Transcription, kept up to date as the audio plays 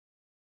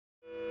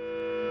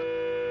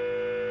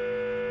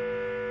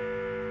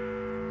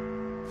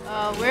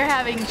We're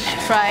having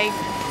strike,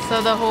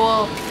 so the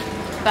whole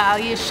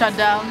valley is shut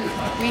down.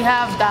 We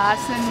have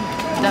DAAS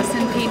and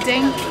Dustin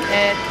painting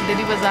at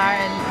Delhi Bazaar,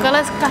 and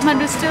Kolor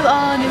Kathmandu is still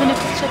on even if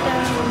it's shut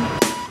down.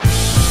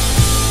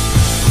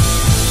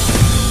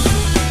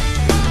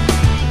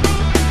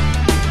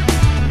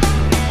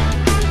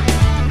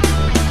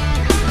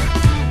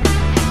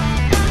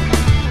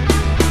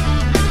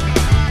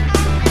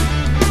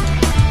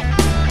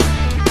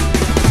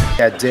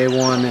 Yeah, day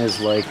one is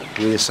like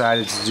we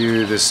decided to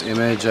do this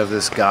image of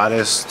this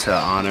goddess to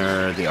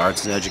honor the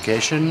arts and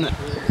education.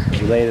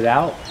 We laid it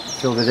out,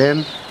 filled it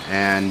in,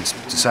 and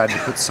decided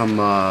to put some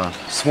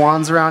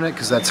swans around it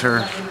because that's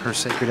her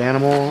sacred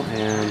animal,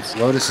 and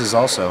lotuses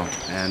also.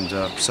 And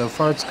so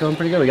far it's going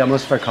pretty good. We got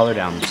most of our color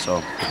down,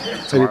 so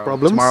any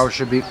problems? Tomorrow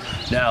should be.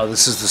 No,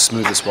 this is the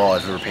smoothest wall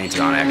I've ever painted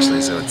on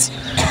actually, so it's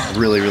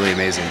really, really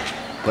amazing.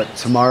 But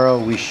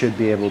tomorrow we should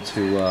be able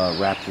to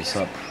wrap this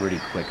up pretty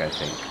quick, I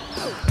think.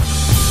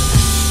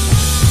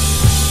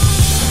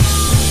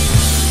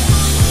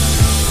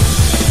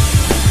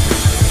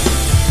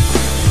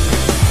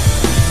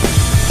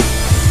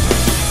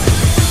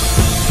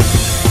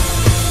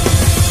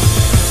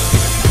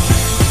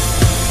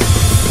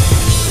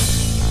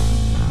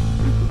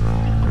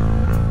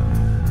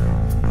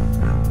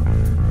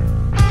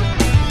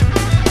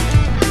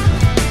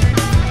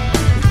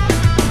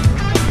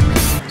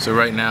 So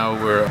right now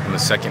we're on the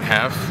second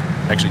half,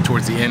 actually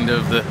towards the end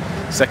of the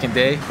second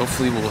day.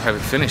 Hopefully we'll have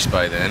it finished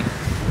by then.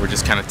 We're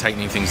just kind of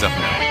tightening things up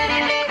now.